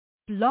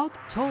Blog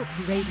Talk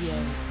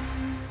Radio.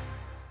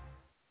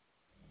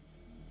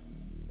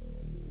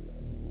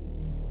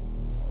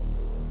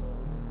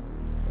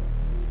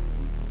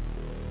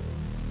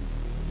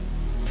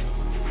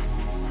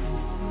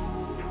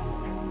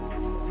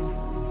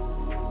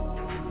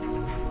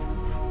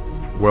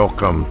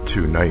 Welcome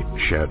to Night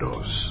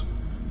Shadows.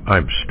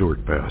 I'm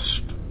Stuart Best,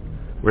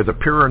 where the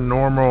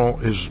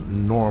paranormal is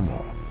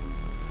normal,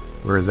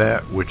 where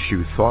that which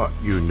you thought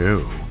you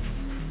knew,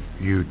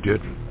 you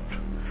didn't,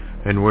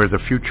 and where the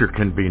future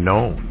can be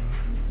known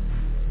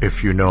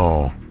if you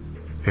know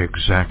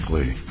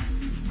exactly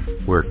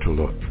where to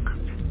look.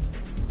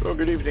 Well,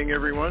 good evening,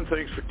 everyone.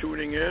 Thanks for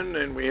tuning in,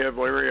 and we have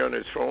Larry on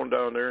his phone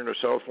down there in the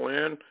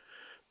Southland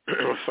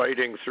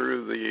fighting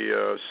through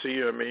the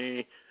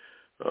CME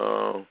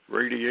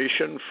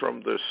radiation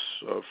from this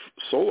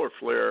solar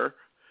flare.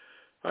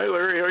 Hi,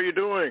 Larry. How you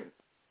doing?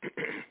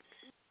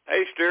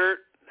 Hey, Stuart.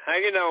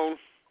 Hanging on.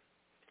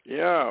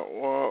 Yeah.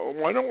 Well,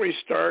 why don't we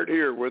start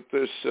here with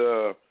this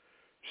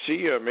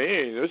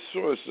CME? This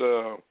was,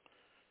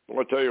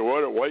 I'll tell you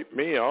what, it wiped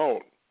me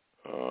out.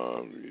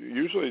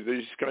 Usually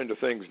these kind of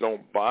things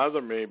don't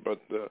bother me,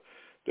 but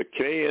the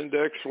K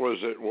index was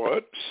at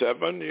what,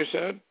 7, you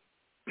said?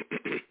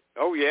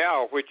 Oh,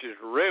 yeah, which is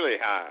really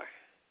high.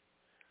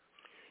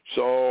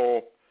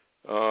 So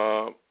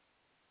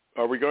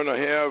are we going to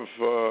have,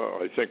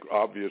 I think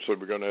obviously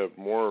we're going to have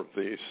more of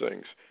these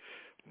things,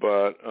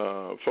 but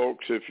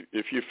folks,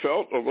 if you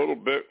felt a little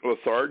bit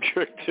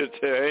lethargic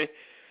today,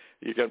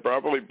 you can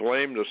probably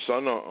blame the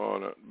sun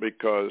on it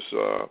because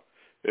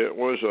it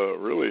was a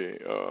really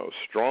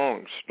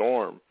strong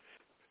storm.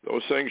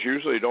 Those things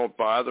usually don't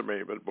bother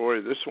me, but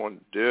boy, this one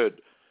did.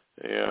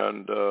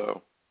 And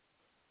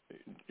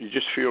you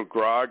just feel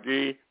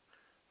groggy.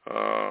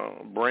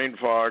 Brain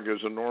fog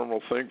is a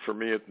normal thing for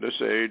me at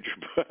this age,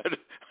 but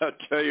I'll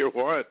tell you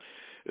what,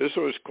 this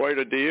was quite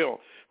a deal.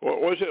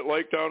 What was it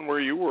like down where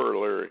you were,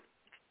 Larry?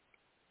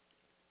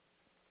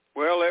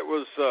 Well, it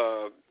was,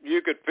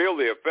 you could feel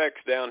the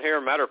effects down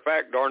here. Matter of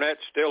fact, Darnett's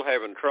still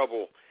having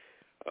trouble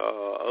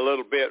a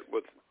little bit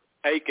with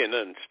aching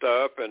and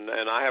stuff, and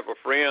I have a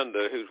friend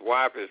whose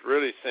wife is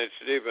really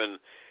sensitive,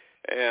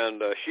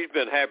 and she's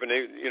been having,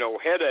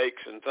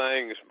 headaches and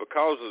things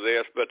because of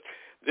this, but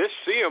this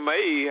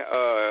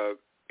CME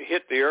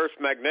hit the Earth's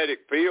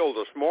magnetic field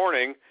this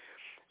morning,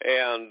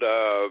 and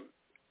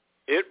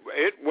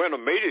it went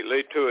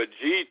immediately to a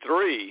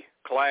G3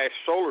 class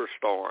solar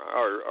storm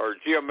or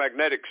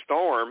geomagnetic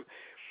storm,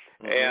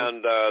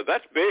 and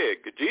that's big.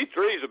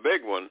 G3 is a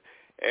big one,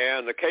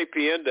 and the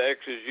KP index,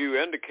 as you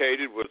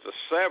indicated, was a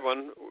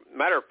 7.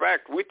 Matter of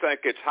fact, we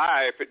think it's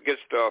high if it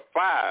gets to a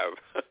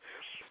 5.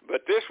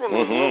 But this one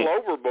was a little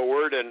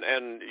overboard,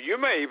 and you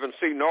may even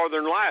see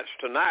northern lights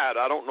tonight.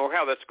 I don't know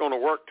how that's going to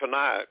work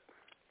tonight.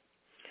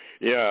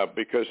 Yeah,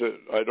 because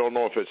I don't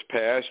know if it's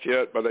passed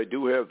yet, but I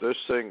do have this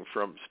thing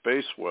from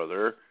Space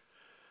Weather.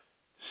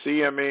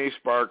 CME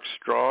sparks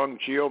strong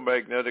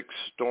geomagnetic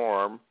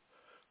storm.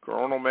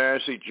 Coronal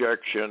mass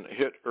ejection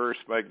hit Earth's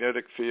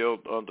magnetic field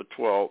on the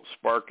 12th,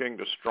 sparking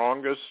the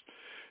strongest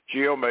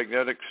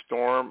geomagnetic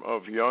storm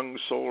of young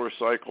solar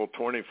cycle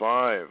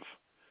 25.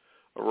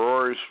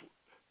 Auroras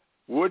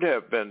would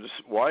have been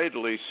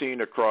widely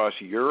seen across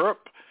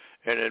Europe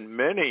and in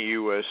many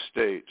U.S.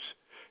 states,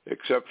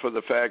 except for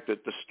the fact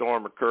that the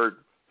storm occurred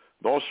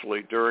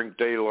mostly during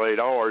daylight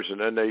hours, and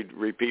then they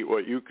repeat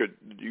what you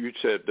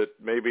said, that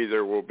maybe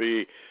there will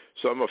be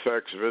some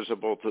effects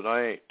visible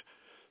tonight.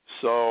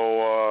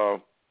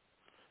 So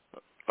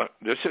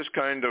this is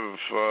kind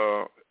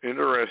of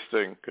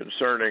interesting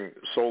concerning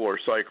solar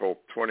cycle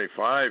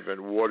 25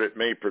 and what it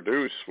may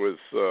produce with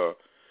the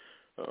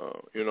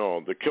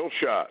kill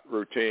shot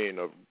routine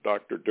of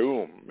Dr.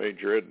 Doom,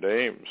 Major Ed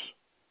Dames.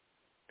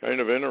 Kind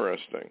of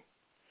interesting.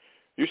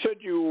 You said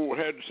you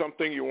had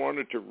something you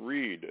wanted to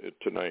read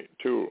tonight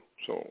too.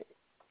 So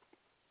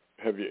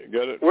have you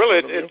got it? Well,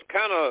 it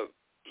kind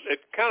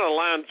of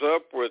lines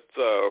up with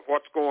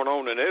what's going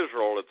on in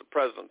Israel at the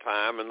present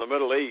time in the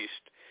Middle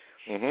East.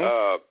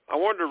 I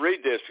wanted to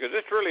read this because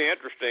it's really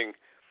interesting.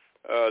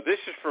 This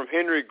is from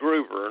Henry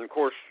Gruver, and of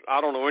course, I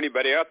don't know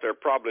anybody out there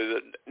probably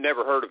that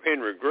never heard of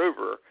Henry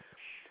Gruver,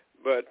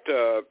 but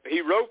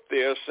he wrote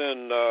this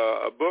in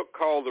a book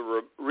called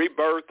The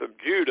Rebirth of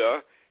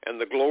Judah and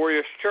the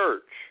Glorious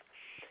Church.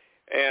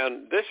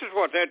 And this is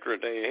what's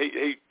interesting.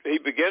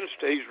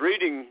 He's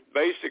reading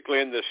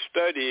basically in this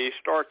study, he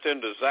starts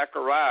into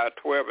Zechariah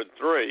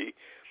 12:3,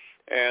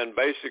 and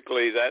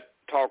basically that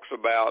talks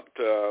about,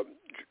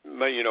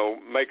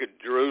 make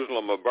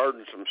Jerusalem a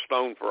burdensome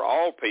stone for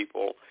all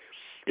people.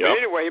 Yep. But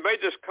anyway, he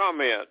made this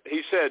comment.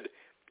 He said,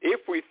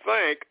 if we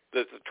think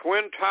that the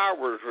Twin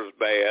Towers was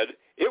bad,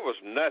 it was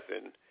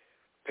nothing,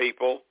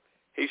 people.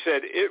 He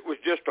said it was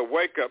just a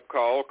wake-up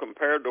call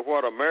compared to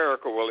what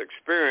America will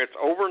experience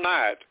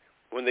overnight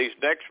when these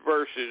next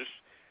verses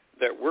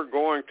that we're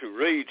going to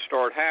read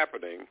start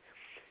happening.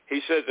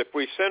 He says if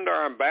we send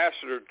our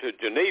ambassador to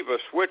Geneva,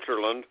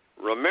 Switzerland,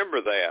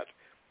 remember that.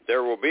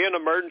 There will be an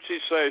emergency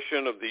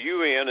session of the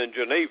UN in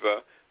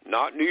Geneva,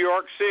 not New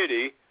York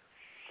City,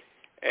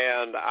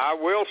 And I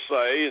will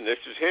say, and this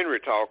is Henry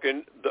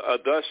talking,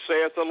 thus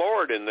saith the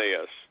Lord in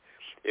this.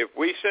 If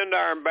we send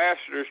our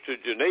ambassadors to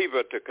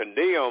Geneva to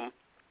condemn,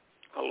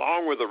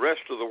 along with the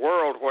rest of the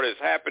world, what is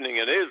happening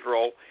in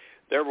Israel,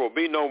 there will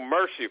be no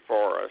mercy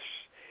for us.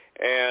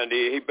 And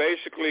he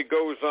basically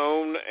goes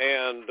on,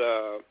 and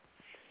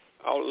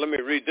let me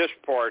read this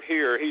part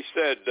here. He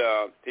said,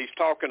 he's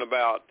talking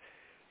about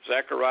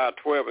Zechariah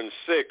 12:6.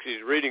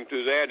 He's reading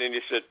through that, and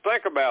he said,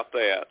 think about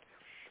that.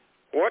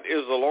 What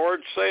is the Lord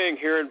saying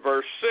here in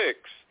verse 6?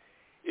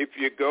 If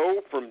you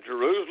go from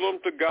Jerusalem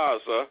to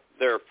Gaza,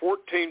 there are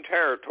 14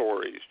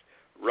 territories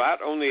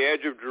right on the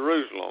edge of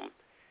Jerusalem.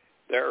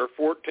 There are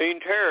 14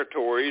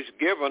 territories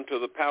given to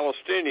the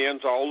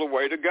Palestinians all the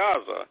way to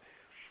Gaza.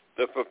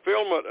 The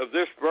fulfillment of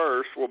this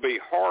verse will be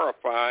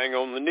horrifying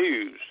on the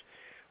news.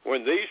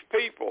 When these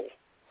people,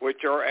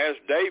 which are as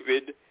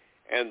David,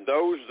 and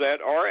those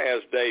that are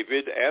as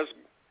David, as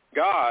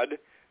God,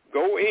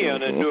 go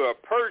in and do a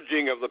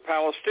purging of the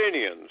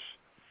Palestinians,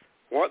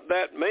 what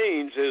that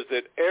means is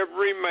that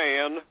every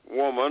man,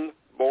 woman,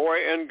 boy,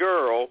 and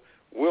girl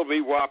will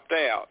be wiped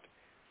out.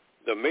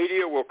 The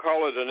media will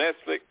call it an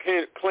ethnic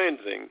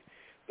cleansing.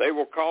 They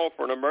will call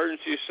for an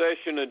emergency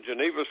session in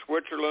Geneva,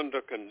 Switzerland,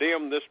 to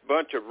condemn this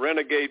bunch of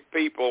renegade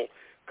people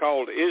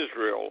called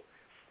Israel.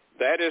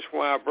 That is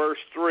why verse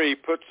 3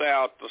 puts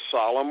out the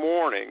solemn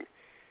warning.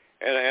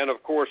 And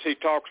of course, he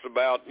talks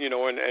about,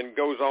 and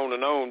goes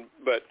on,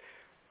 but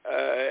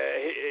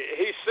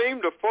he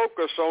seemed to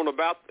focus on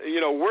about,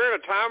 we're in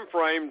a time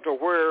frame to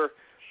where,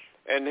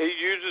 and he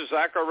uses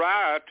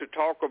Zechariah to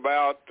talk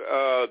about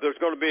there's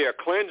going to be a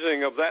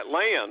cleansing of that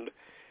land,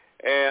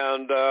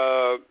 and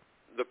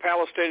the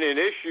Palestinian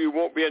issue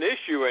won't be an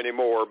issue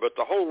anymore, but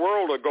the whole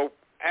world will go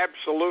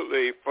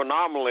absolutely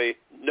phenomenally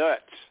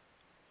nuts.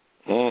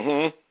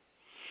 Mm-hmm.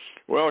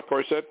 Well, of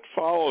course, that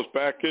follows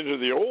back into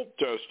the Old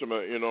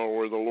Testament,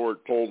 where the Lord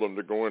told them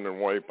to go in and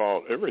wipe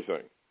out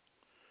everything.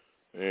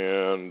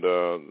 And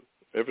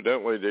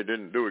evidently they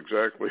didn't do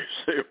exactly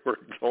as they were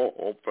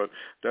told, but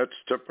that's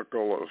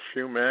typical of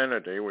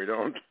humanity. We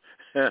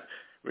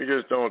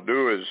just don't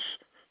do as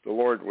the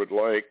Lord would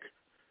like.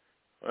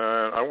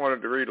 I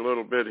wanted to read a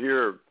little bit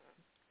here,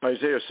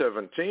 Isaiah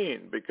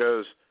 17,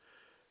 because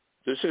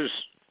this is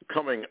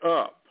coming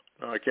up.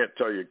 Now, I can't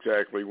tell you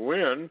exactly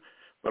when,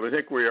 but I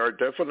think we are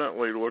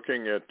definitely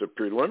looking at the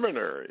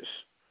preliminaries.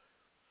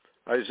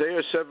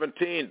 Isaiah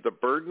 17, the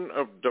burden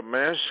of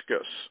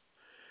Damascus.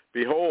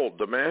 Behold,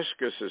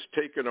 Damascus is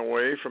taken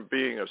away from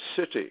being a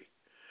city,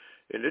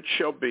 and it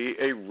shall be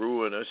a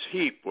ruinous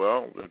heap.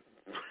 Well,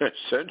 it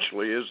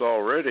essentially is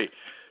already.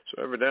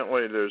 So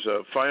evidently there's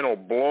a final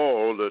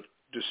blow that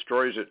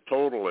destroys it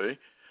totally.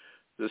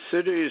 The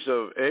cities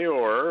of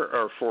Aor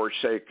are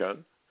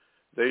forsaken.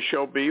 They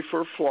shall be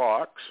for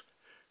flocks,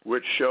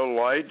 which shall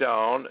lie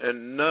down,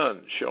 and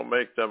none shall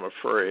make them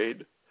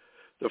afraid.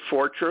 The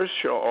fortress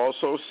shall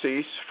also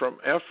cease from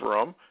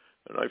Ephraim,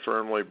 and I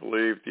firmly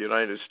believe the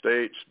United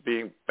States,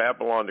 being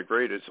Babylon the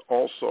Great, is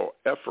also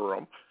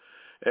Ephraim,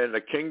 and the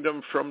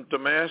kingdom from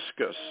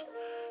Damascus,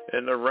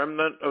 and the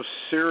remnant of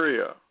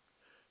Syria.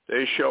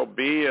 They shall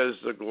be as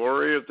the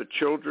glory of the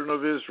children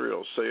of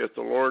Israel, saith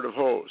the Lord of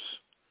hosts.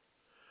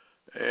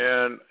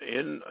 And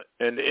in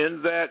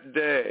that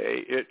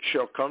day it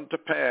shall come to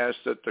pass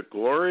that the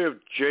glory of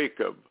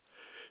Jacob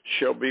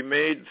shall be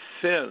made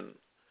thin,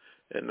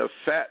 and the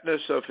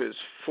fatness of his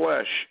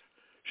flesh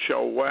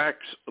shall wax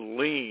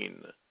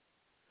lean.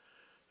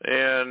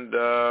 And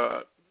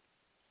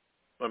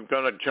I'm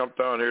going to jump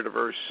down here to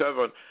verse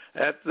 7.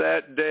 At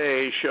that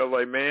day shall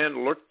a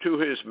man look to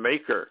his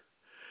Maker,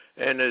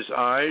 and his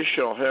eyes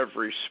shall have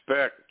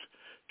respect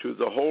to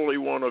the Holy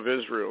One of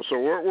Israel. So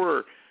what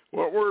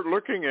we're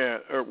looking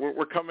at, or what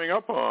we're coming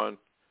up on,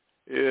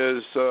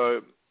 is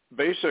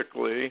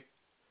basically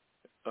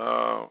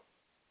a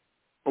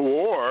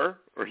war,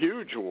 a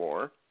huge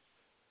war,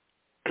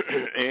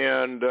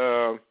 and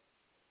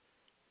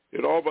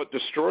it all but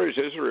destroys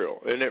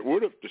Israel. And it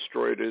would have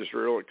destroyed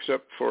Israel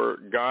except for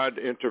God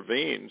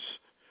intervenes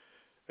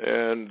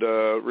and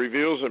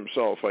reveals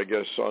himself, I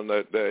guess, on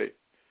that day.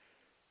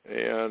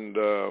 And,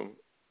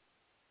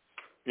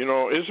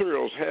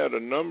 Israel's had a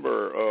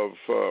number of,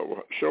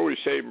 shall we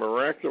say,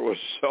 miraculous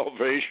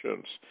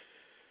salvations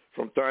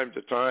from time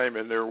to time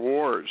in their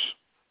wars.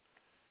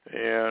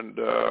 And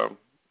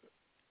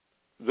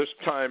this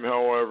time,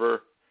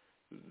 however,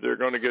 they're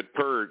going to get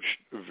purged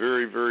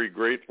very, very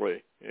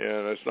greatly,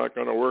 and it's not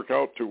going to work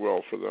out too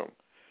well for them.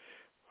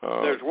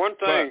 There's one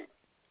thing.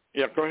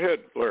 Yeah, go ahead,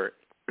 Larry.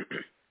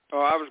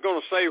 I was going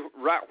to say,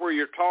 right where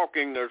you're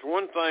talking, there's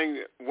one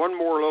thing, one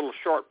more little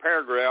short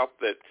paragraph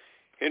that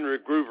Henry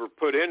Groover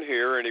put in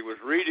here, and he was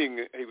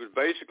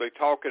basically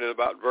talking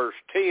about verse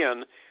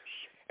 10,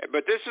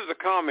 but this is a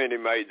comment he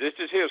made. This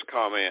is his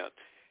comment.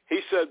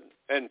 He said,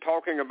 and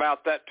talking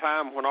about that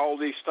time when all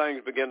these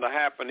things began to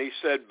happen, he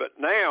said, but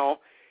now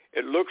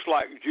it looks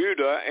like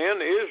Judah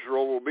and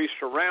Israel will be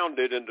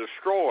surrounded and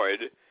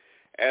destroyed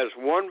as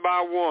one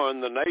by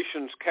one the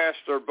nations cast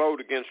their vote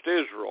against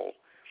Israel.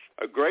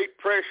 a great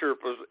pressure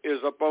is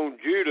upon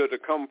Judah to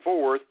come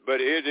forth,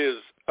 but it is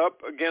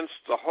up against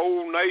the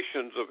whole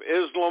nations of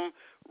Islam,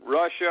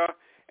 Russia,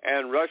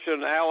 and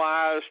Russian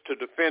allies to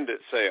defend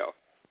itself.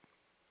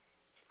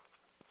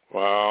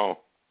 Wow.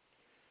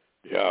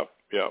 Yeah.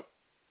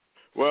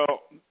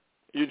 Well,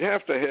 you'd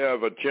have to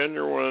have a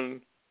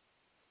genuine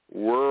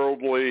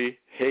worldly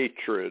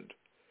hatred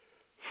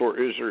for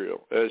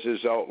Israel, as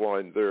is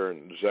outlined there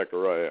in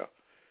Zechariah,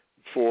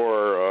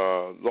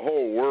 for the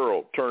whole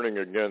world turning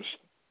against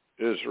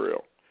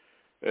Israel.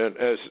 And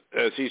as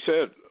he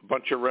said, a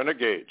bunch of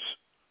renegades.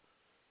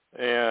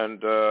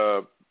 And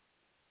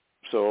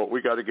so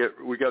we got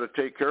to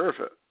take care of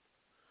it.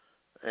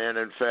 And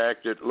in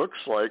fact, it looks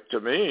like to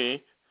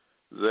me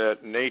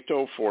that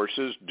NATO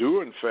forces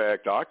do in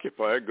fact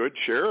occupy a good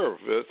share of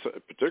it,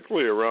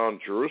 particularly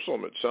around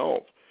Jerusalem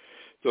itself.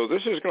 So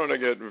this is going to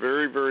get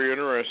very, very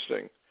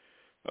interesting.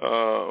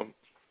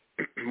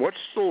 What's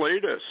the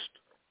latest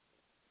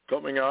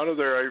coming out of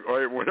there?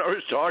 When I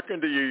was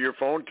talking to you, your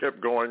phone kept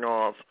going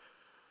off.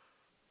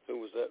 Who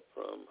was that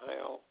from,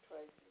 Hal?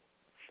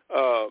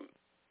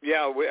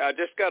 I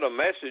just got a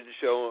message,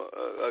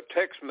 a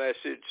text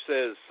message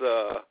says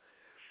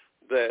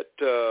that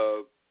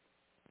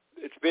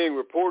it's being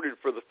reported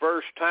for the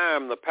first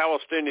time the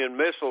Palestinian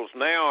missiles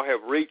now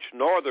have reached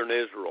northern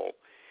Israel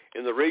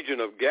in the region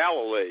of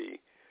Galilee.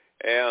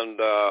 And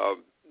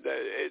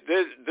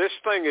this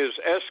thing is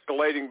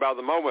escalating by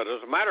the moment.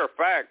 As a matter of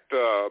fact,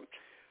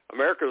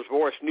 America's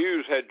Voice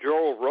News had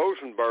Joel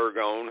Rosenberg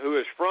on, who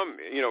is from,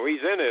 he's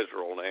in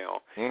Israel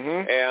now.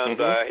 And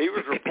he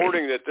was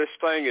reporting that this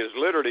thing is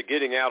literally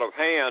getting out of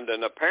hand.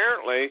 And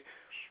apparently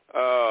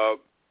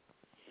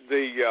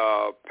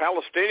the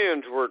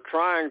Palestinians were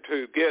trying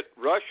to get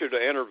Russia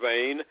to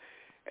intervene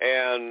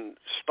and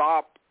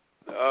stop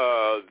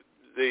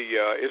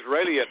the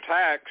Israeli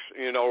attacks,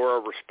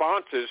 or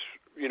responses,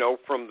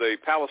 from the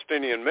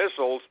Palestinian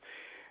missiles.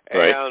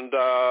 Right. And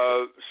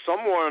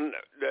someone,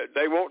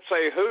 they won't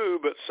say who,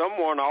 but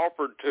someone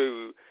offered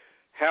to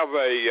have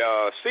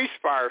a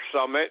ceasefire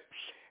summit,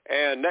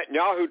 and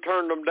Netanyahu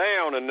turned them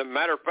down. And as a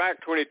matter of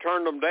fact, when he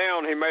turned them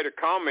down, he made a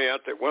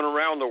comment that went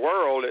around the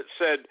world.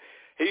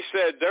 He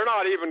said, they're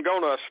not even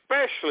going to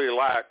especially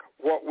like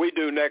what we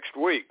do next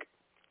week.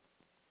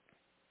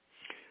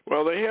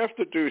 Well, they have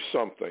to do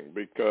something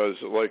because,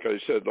 like I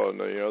said on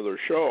the other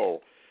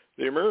show,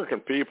 the American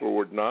people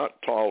would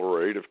not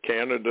tolerate if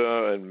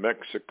Canada and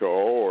Mexico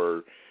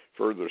or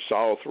further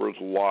southwards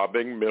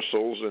lobbing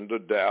missiles into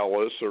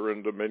Dallas or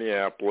into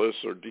Minneapolis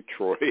or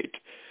Detroit.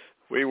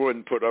 We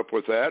wouldn't put up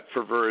with that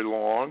for very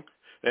long,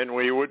 and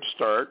we would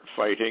start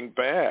fighting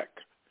back.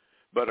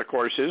 But, of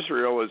course,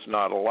 Israel is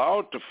not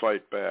allowed to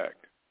fight back.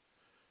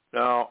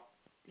 Now,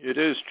 it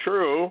is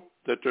true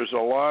that there's a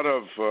lot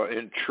of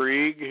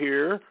intrigue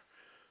here,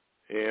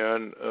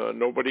 and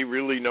nobody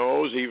really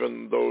knows,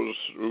 even those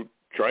who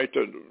try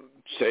to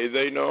say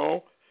they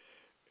know.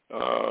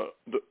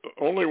 The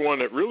only one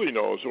that really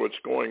knows what's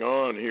going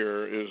on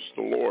here is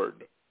the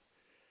Lord.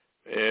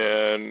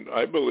 And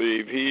I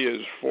believe he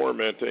is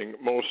fomenting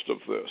most of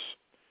this,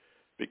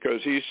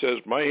 because he says,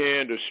 my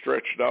hand is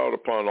stretched out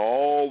upon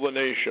all the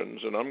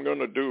nations, and I'm going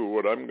to do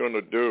what I'm going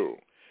to do.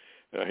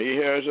 Now, he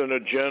has an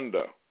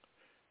agenda,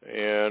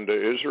 and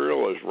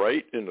Israel is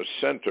right in the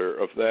center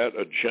of that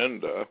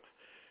agenda.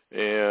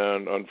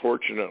 And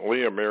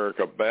unfortunately,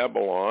 America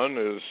Babylon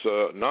is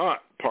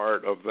not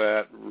part of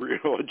that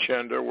real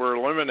agenda. We're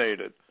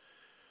eliminated.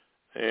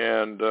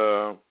 And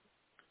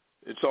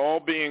it's all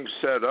being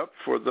set up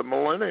for the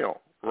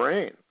millennial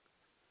reign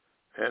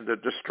and the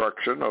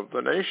destruction of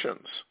the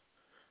nations.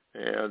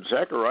 And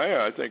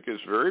Zechariah, I think, is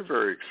very,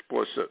 very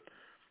explicit.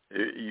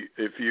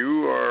 If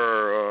you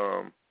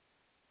are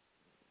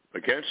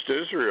against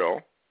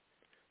Israel,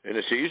 and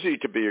it's easy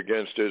to be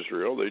against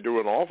Israel, they do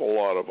an awful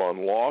lot of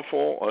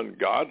unlawful,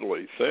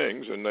 ungodly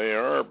things, and they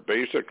are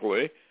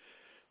basically,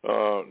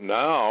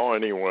 now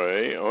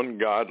anyway,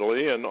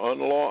 ungodly and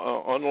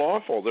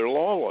unlawful. They're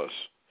lawless.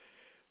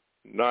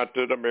 Not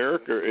that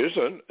America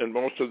isn't, and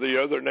most of the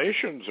other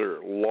nations are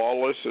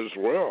lawless as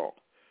well.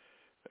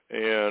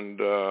 And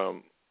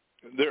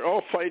they're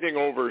all fighting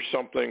over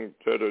something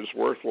that is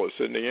worthless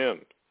in the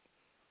end,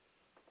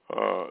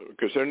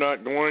 because they're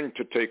not going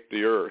to take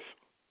the earth.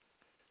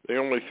 They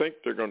only think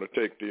they're going to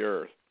take the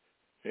earth.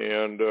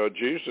 And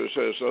Jesus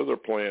has other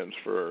plans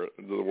for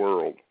the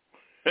world.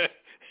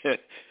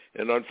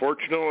 And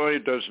unfortunately,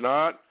 it does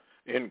not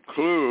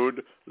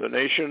include the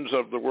nations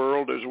of the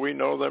world as we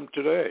know them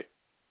today.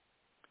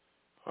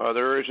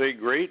 There is a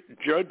great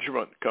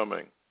judgment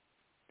coming.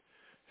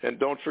 And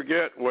don't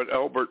forget what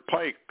Albert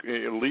Pike,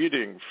 a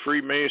leading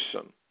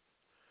Freemason,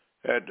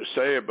 had to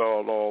say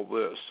about all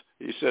this.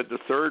 He said the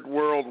Third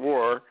World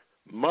War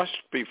must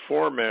be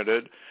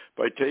fomented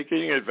by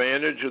taking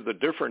advantage of the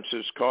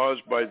differences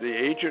caused by the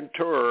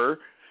agentur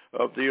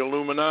of the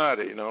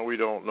Illuminati. Now, we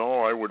don't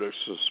know. I would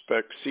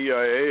suspect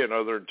CIA and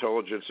other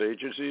intelligence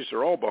agencies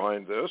are all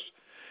behind this,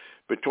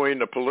 between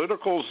the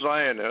political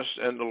Zionists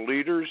and the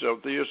leaders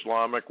of the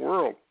Islamic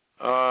world.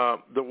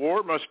 the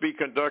war must be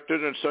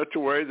conducted in such a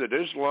way that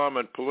Islam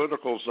and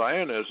political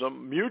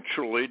Zionism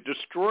mutually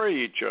destroy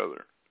each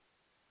other.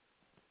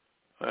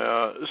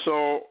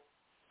 So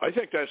I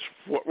think that's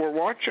what we're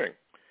watching.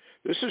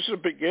 This is the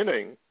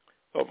beginning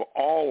of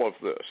all of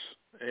this,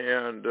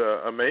 and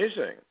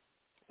amazing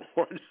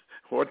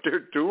what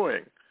they're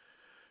doing.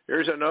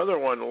 Here's another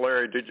one,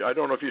 Larry. I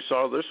don't know if you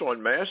saw this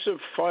one. Massive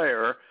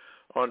fire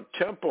on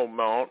Temple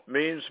Mount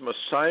means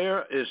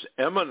Messiah is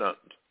imminent,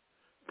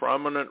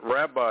 prominent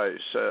rabbi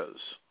says.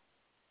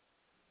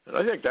 And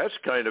I think that's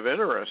kind of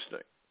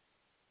interesting.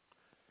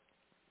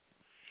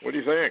 What do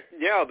you think?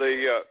 Yeah,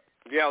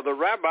 the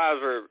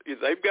rabbis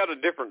they've got a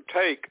different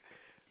take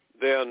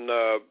than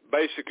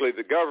basically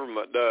the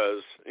government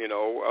does. You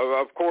know,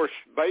 of course,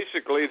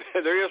 basically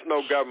there is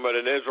no government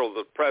in Israel at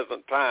the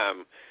present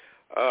time.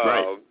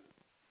 Right.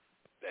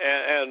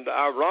 And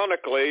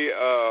ironically,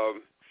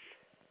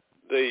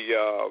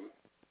 the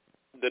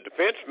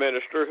defense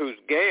minister, who's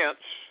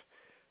Gantz,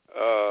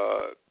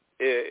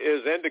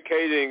 is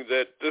indicating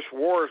that this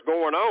war is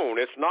going on.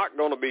 It's not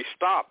going to be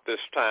stopped this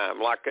time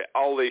like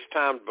all these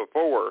times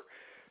before.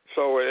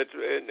 So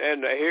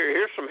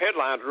here's some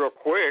headlines real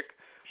quick.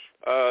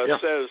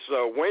 It says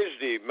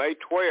Wednesday, May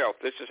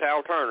 12th. This is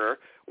Hal Turner.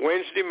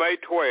 Wednesday, May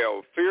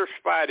 12th. Fierce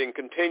fighting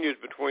continues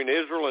between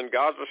Israel and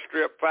Gaza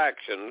Strip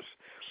factions.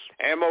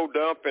 Ammo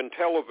dump in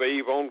Tel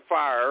Aviv on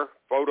fire.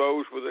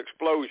 Photos with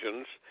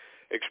explosions.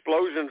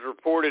 Explosions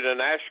reported in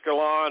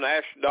Ashkelon,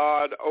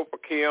 Ashdod,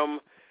 Ofakim,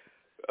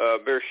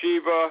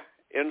 Beersheba,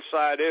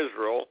 inside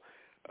Israel.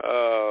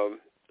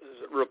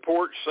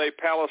 Reports say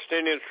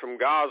Palestinians from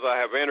Gaza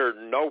have entered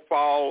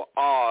Nofal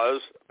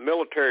Oz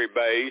military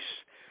base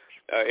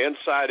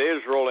inside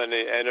Israel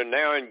and are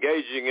now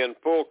engaging in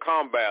full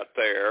combat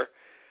there.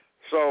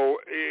 So,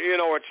 you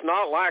know, it's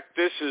not like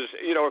this is,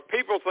 you know, if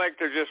people think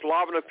they're just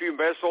lobbing a few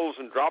missiles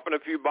and dropping a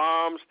few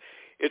bombs,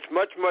 it's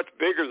much, much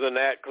bigger than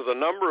that, because a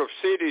number of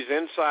cities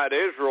inside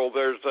Israel,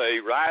 there's a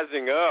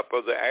rising up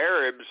of the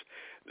Arabs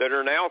that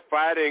are now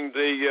fighting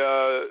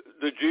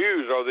the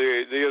Jews or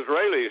the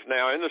Israelis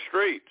now in the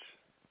streets.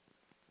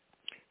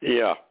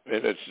 Yeah,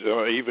 and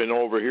it's even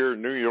over here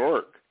in New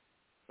York,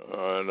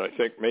 and I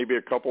think maybe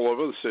a couple of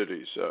other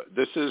cities.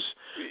 This has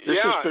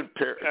been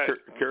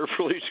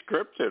carefully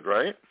scripted,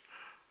 right?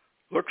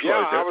 Looks like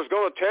it. I was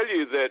going to tell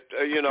you that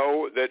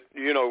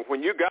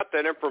when you got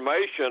that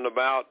information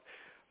about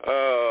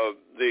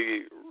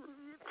the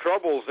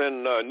troubles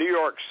in New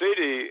York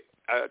City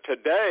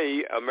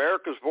today,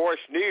 America's Voice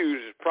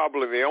News is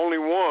probably the only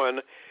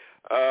one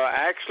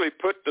actually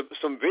put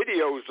some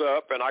videos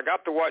up, and I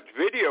got to watch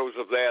videos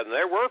of that, and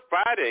they were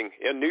fighting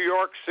in New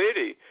York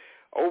City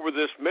over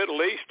this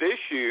Middle East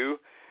issue.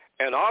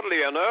 And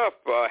oddly enough,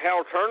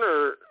 Hal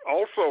Turner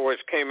also has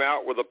came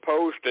out with a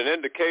post and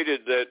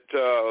indicated that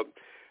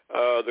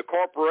the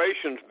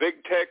corporation's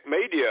big tech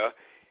media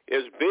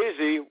is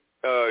busy,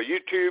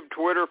 YouTube,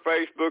 Twitter,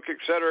 Facebook, et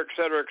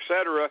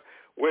cetera,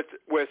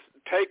 with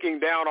taking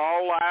down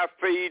all live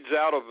feeds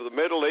out of the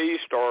Middle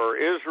East or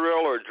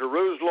Israel or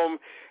Jerusalem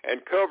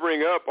and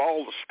covering up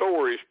all the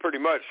stories pretty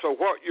much. So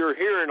what you're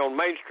hearing on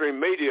mainstream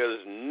media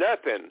is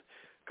nothing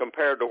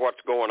compared to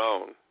what's going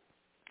on.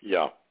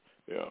 Yeah.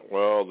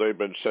 Well, they've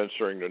been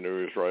censoring the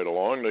news right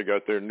along. They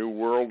got their new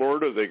world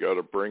order they got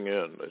to bring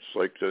in. It's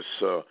like this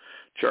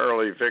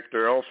Charlie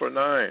Victor Alpha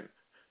 9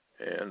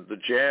 and the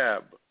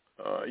jab.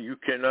 You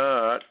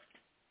cannot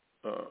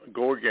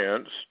go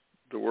against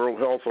the World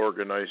Health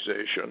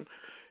Organization.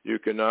 You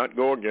cannot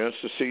go against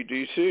the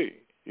CDC.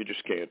 You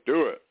just can't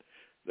do it.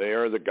 They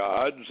are the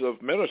gods of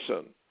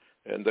medicine,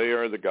 and they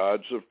are the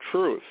gods of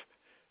truth.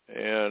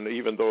 And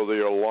even though they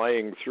are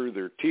lying through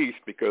their teeth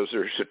because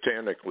they're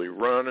satanically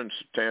run and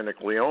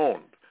satanically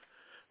owned,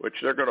 which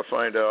they're going to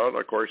find out,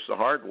 of course, the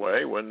hard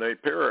way when they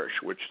perish,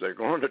 which they're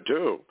going to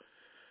do.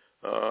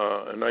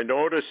 And I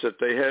noticed that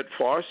they had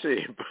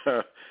Fauci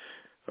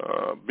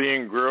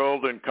being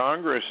grilled in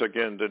Congress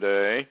again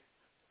today,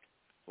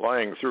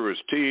 lying through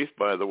his teeth,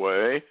 by the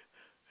way.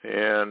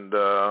 And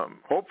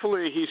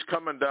hopefully he's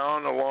coming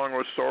down along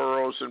with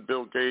Soros and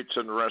Bill Gates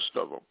and the rest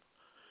of them.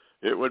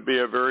 It would be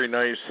a very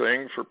nice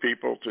thing for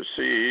people to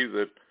see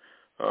that,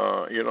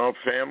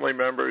 family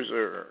members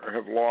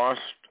have lost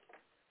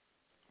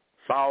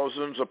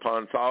thousands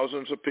upon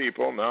thousands of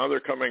people. Now they're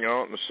coming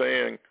out and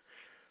saying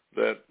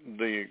that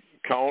the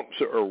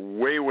counts are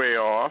way, way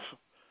off,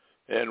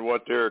 and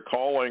what they're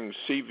calling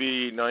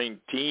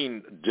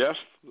CV-19 deaths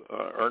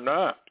are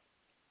not.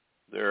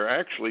 They're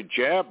actually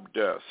jab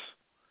deaths.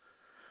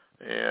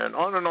 And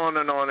on and on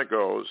and on it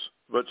goes.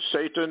 But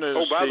Satan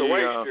is by the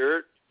way,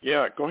 Stuart.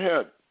 Yeah, go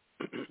ahead.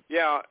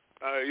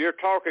 You're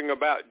talking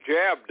about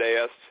jab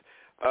deaths.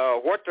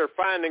 What they're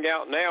finding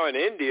out now in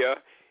India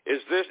is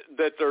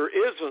that there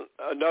isn't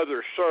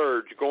another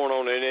surge going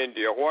on in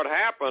India. What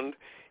happened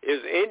is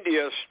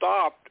India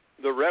stopped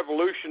the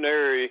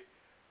revolutionary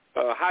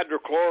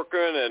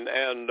hydrochloroquine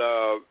and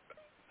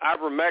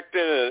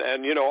ivermectin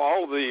and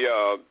all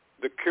the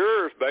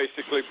cures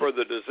basically for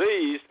the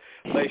disease.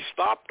 They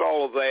stopped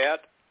all of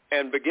that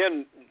and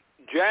began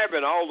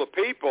jabbing all the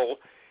people.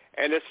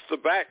 and it's the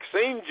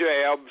vaccine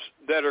jabs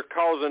that are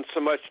causing so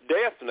much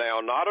death now,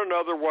 not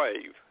another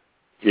wave.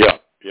 Yeah,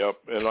 yep.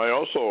 And I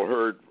also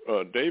heard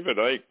David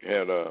Icke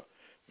had a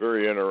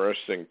very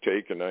interesting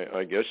take, and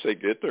I guess they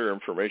get their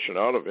information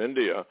out of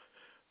India,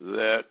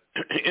 that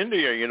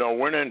India,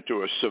 went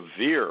into a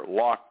severe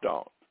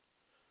lockdown.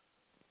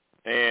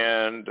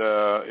 And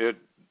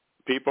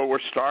people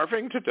were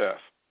starving to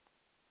death.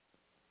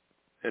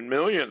 And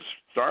millions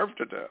starved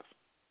to death.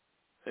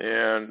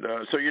 And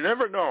so you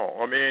never know.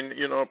 I mean,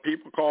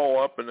 people call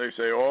up and they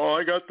say, oh,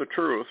 I got the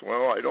truth.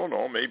 Well, I don't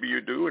know. Maybe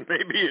you do and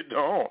maybe you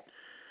don't.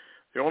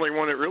 The only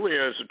one that really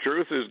has the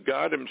truth is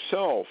God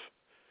himself.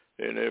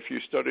 And if you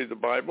study the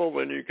Bible,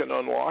 then you can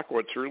unlock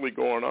what's really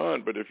going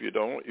on. But if you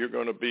don't, you're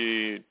going to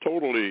be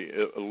totally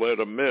led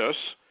amiss.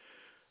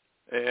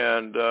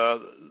 And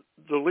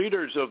the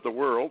leaders of the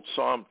world,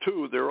 Psalm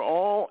 2, they're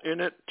all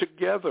in it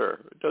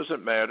together. It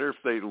doesn't matter if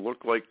they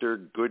look like they're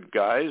good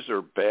guys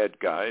or bad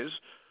guys.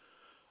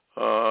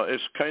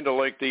 It's kind of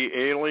like the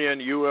alien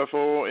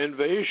UFO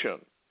invasion.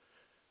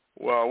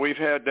 Well, we've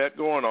had that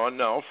going on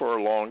now for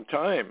a long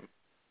time.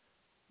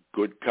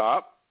 Good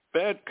cop,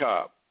 bad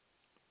cop.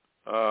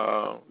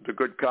 The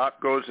good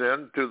cop goes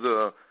in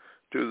to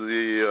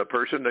the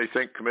person they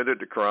think committed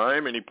the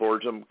crime, and he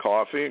pours them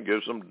coffee and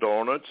gives them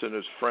donuts and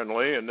is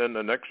friendly, and then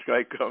the next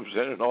guy comes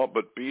in and all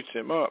but beats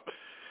him up.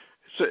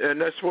 So,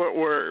 and that's what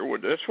we're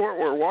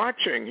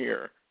watching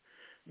here.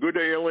 Good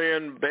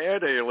alien,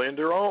 bad alien,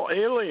 they're all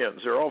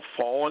aliens. They're all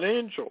fallen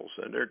angels,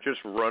 and they're just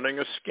running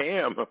a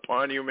scam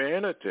upon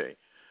humanity.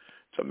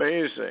 It's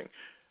amazing.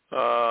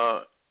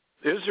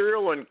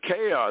 Israel in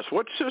chaos.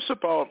 What's this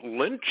about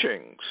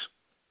lynchings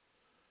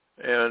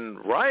and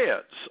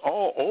riots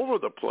all over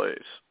the place?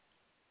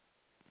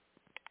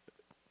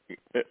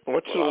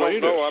 What's the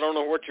latest? I don't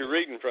know what you're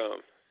reading from.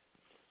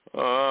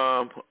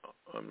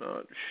 I'm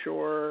not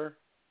sure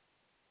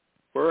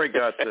where I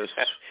got this.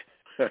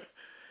 It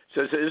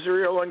says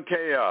Israel in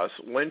chaos.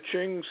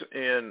 Lynchings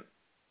in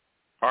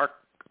Arka,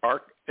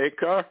 or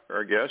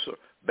I guess,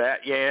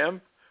 Bat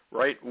Yam.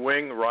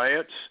 Right-wing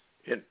riots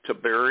in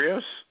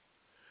Tiberias.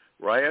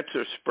 Riots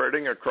are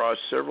spreading across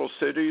several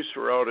cities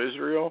throughout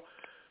Israel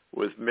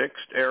with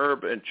mixed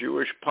Arab and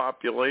Jewish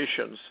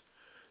populations.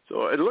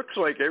 So it looks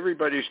like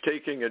everybody's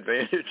taking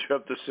advantage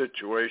of the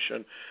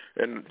situation,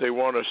 and they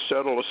want to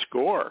settle a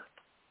score.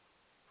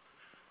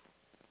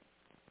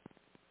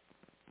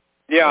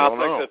 Yeah, I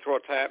think that's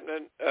what's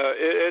happening.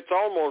 It's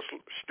almost,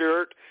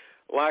 Stuart,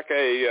 like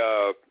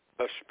a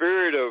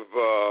spirit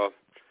of,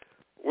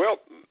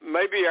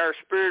 maybe our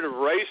spirit of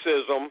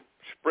racism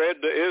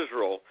spread to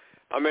Israel.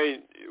 I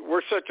mean,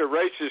 we're such a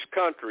racist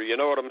country, you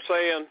know what I'm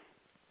saying?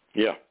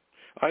 Yeah.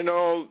 I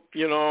know,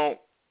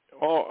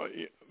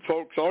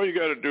 folks, all you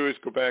got to do is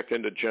go back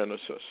into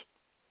Genesis,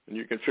 and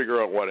you can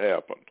figure out what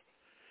happened.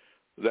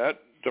 That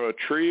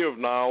tree of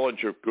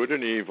knowledge of good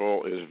and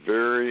evil is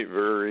very,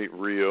 very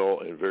real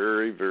and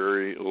very,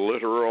 very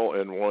literal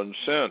in one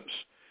sense.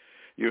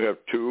 You have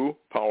two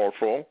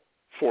powerful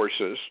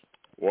forces,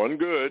 one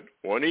good,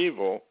 one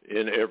evil,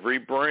 in every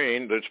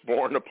brain that's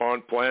born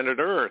upon planet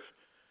Earth.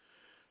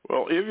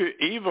 Well,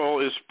 evil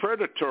is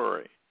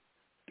predatory.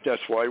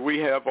 That's why we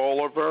have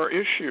all of our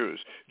issues.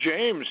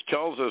 James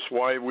tells us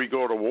why we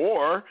go to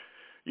war.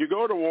 You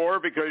go to war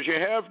because you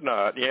have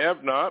not. You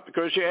have not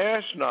because you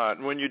ask not.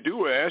 And when you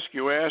do ask,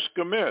 you ask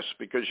amiss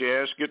because you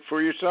ask it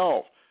for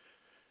yourself.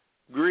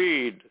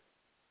 Greed.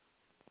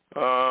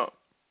 There's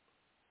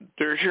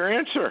your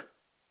answer.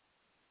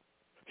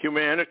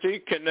 Humanity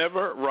can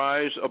never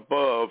rise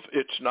above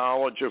its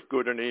knowledge of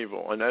good and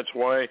evil. And that's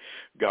why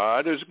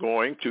God is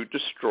going to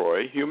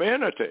destroy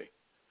humanity.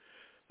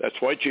 That's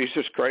why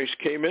Jesus Christ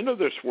came into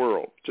this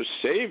world, to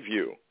save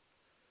you.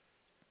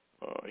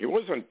 He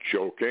wasn't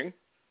joking.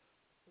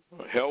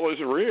 Hell is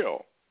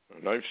real,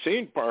 and I've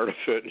seen part of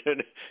it,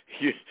 and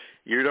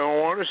you don't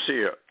want to see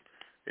it.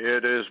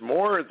 It is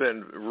more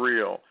than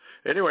real.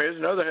 Anyway, here's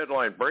another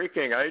headline.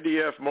 Breaking,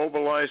 IDF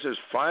mobilizes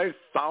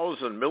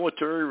 5,000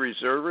 military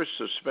reservists,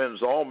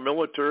 suspends all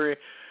military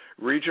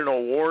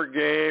regional war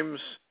games,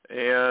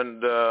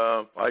 and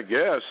I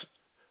guess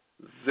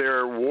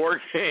their war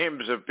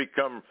games have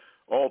become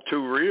all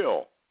too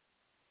real.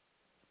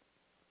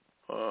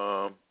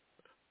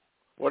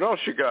 What else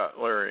you got,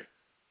 Larry?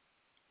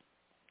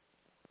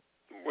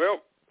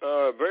 Well,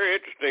 very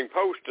interesting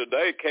post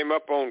today came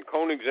up on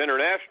Koenig's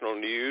International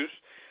News.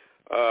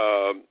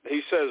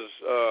 He says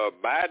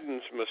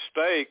Biden's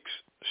mistakes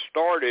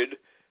started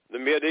the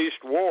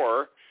Mideast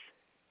war.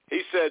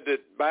 He said that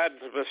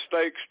Biden's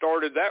mistakes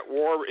started that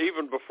war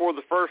even before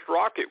the first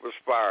rocket was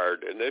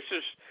fired, and this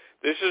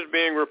is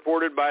being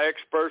reported by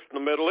experts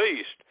in the Middle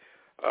East.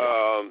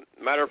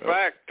 Matter of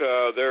fact,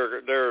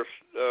 they're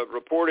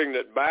reporting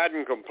that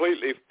Biden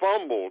completely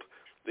fumbled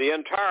the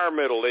entire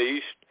Middle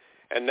East,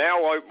 and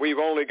now we've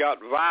only got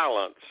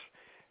violence.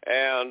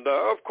 And,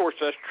 of course,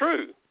 that's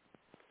true.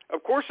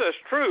 Of course, that's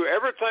true.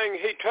 Everything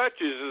he touches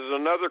is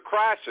another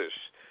crisis.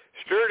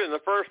 Stuart, in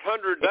the first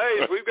 100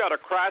 days, we've got a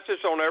crisis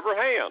on every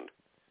hand.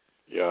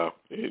 Yeah.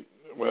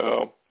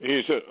 Well,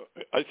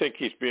 I think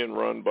he's being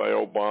run by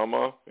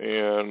Obama,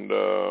 and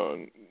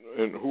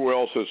who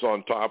else is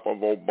on top of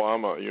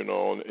Obama,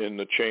 in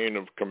the chain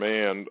of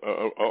command,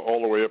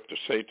 all the way up to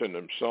Satan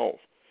himself.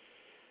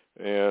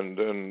 And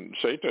then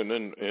Satan,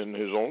 in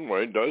his own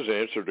way, does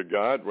answer to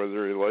God,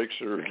 whether he likes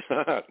it or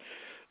not.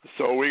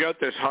 So we got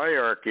this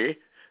hierarchy,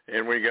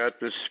 and we got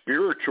this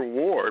spiritual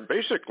war.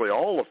 Basically,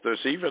 all of this,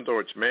 even though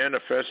it's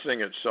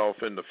manifesting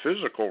itself in the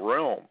physical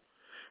realm,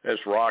 as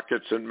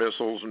rockets and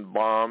missiles and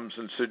bombs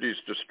and cities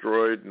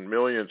destroyed and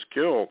millions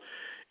killed,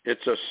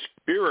 it's a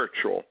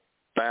spiritual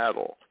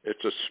battle.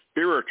 It's a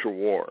spiritual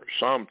war,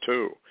 Psalm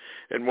 2.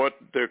 And what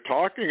they're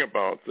talking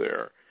about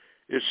there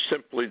is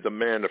simply the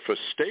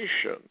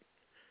manifestation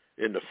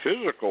in the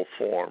physical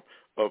form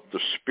of the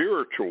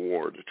spiritual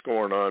war that's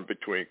going on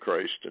between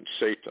Christ and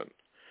Satan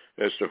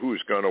as to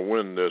who's going to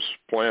win this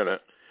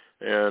planet.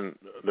 And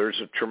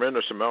there's a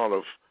tremendous amount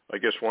of, I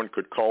guess one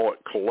could call it,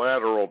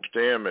 collateral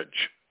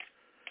damage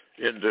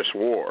in this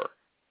war.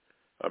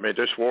 I mean,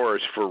 this war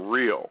is for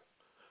real,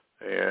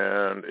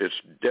 and it's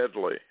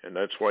deadly, and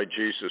that's why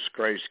Jesus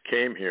Christ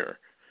came here.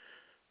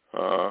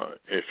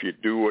 If you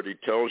do what he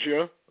tells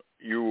you,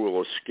 you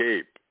will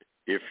escape.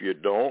 If you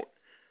don't,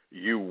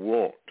 you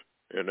won't,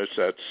 and it's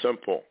that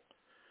simple.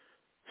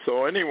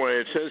 So anyway,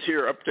 it says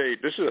here,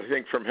 update, this is, I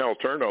think, from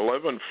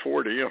Helturna,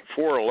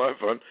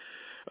 411.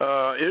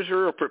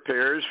 Israel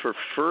prepares for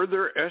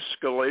further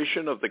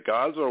escalation of the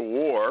Gaza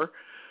war.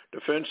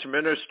 Defense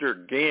Minister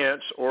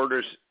Gantz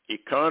orders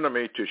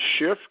economy to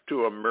shift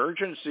to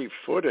emergency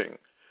footing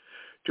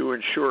to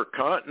ensure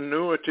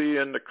continuity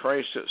in the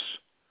crisis.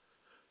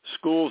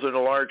 Schools in a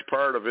large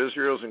part of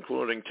Israel's,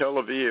 including Tel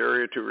Aviv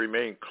area, to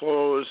remain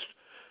closed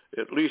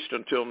at least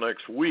until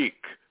next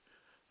week.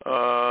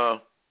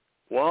 Wow.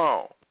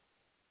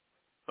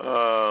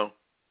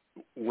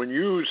 When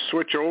you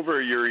switch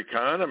over your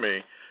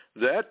economy,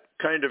 that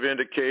kind of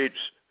indicates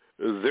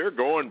they're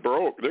going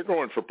broke. They're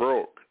going for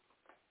broke.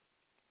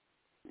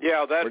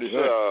 Yeah, that's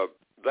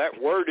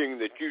that wording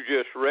that you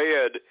just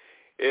read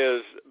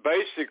is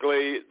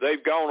basically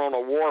they've gone on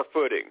a war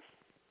footing.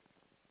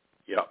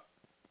 Yeah.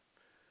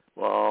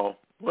 Well,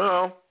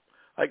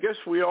 I guess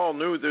we all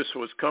knew this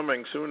was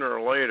coming sooner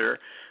or later.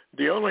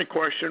 The only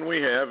question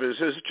we have is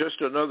it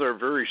just another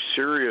very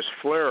serious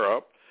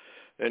flare-up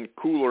and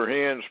cooler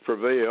hands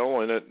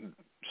prevail and it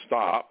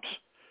stops,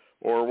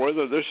 or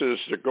whether this is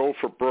to go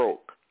for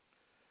broke.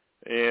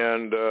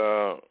 And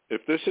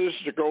if this is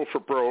to go for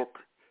broke,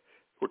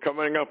 we're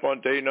coming up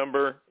on day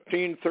number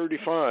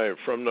 1535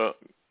 from the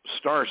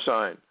star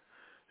sign.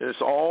 It's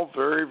all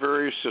very,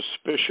 very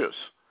suspicious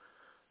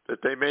that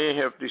they may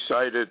have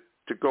decided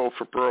to go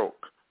for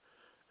broke.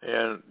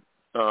 And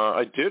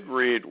I did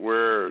read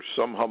where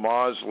some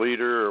Hamas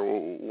leader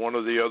or one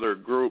of the other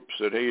groups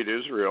that hate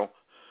Israel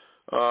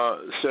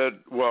said,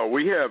 well,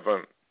 we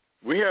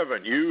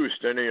haven't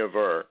used any of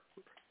our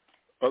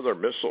other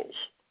missiles.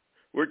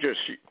 We're just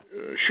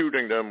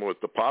shooting them with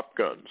the pop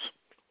guns.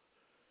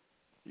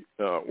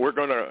 We're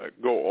going to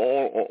go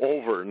all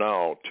over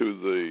now to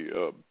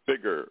the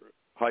bigger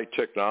high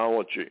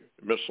technology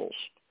missiles.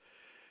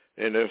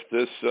 And if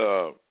this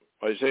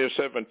Isaiah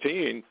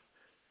 17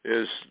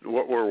 is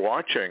what we're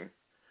watching,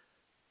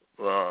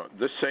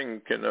 this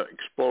thing can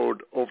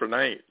explode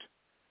overnight,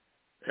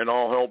 and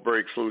all hell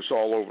breaks loose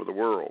all over the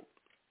world.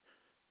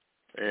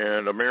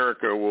 And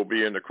America will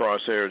be in the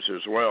crosshairs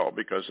as well,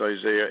 because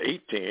Isaiah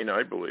 18,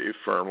 I believe,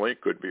 firmly,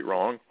 could be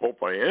wrong,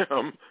 hope I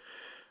am,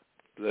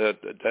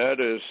 that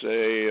is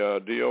a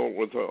deal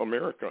with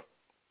America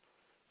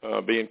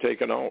being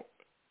taken out,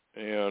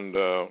 and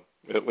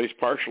at least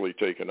partially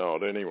taken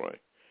out anyway.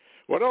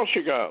 What else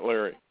you got,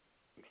 Larry,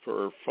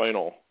 for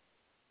final?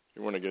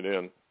 You want to get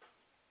in?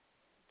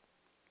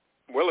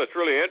 Well, it's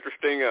really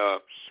interesting,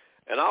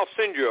 and I'll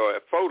send you a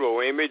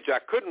photo image. I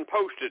couldn't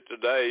post it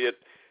today.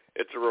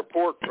 It's a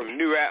report from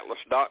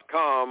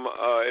newatlas.com.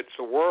 It's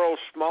the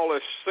world's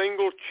smallest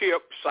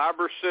single-chip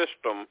cyber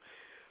system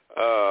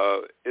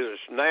is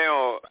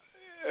now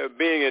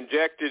being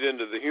injected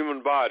into the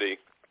human body.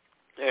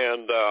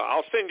 And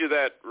I'll send you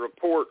that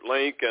report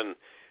link and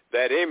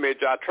that image.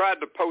 I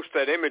tried to post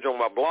that image on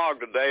my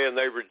blog today, and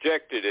they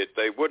rejected it.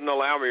 They wouldn't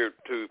allow me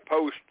to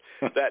post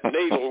that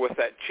needle with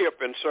that chip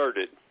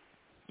inserted.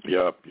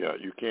 Yeah,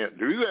 you can't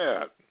do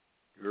that.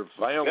 You're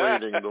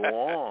violating the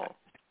law.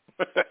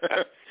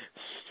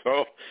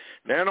 So,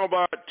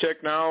 nanobot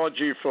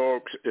technology,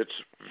 folks, it's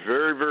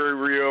very, very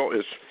real.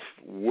 It's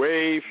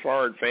way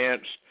far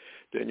advanced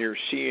than you're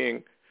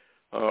seeing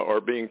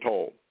or being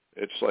told.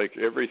 It's like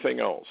everything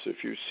else.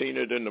 If you've seen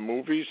it in the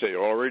movies, they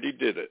already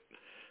did it.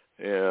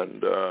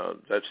 And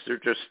that's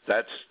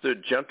the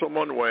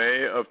gentleman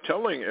way of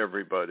telling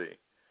everybody.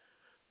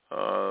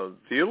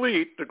 The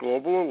elite, the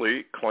global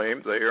elite,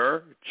 claim they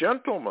are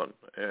gentlemen,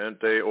 and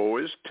they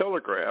always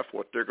telegraph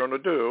what they're going to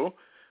do,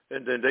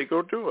 and then they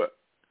go do it.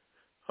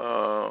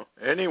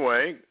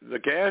 Anyway, the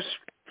gas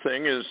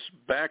thing is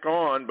back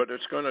on, but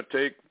it's going to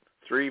take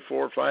 3,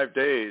 4, 5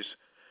 days.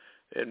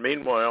 And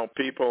meanwhile,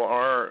 people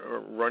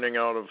are running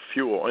out of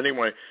fuel.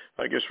 Anyway,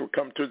 I guess we'll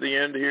come to the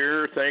end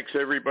here. Thanks,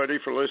 everybody,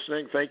 for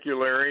listening. Thank you,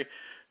 Larry.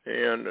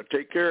 And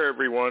take care,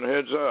 everyone.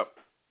 Heads up.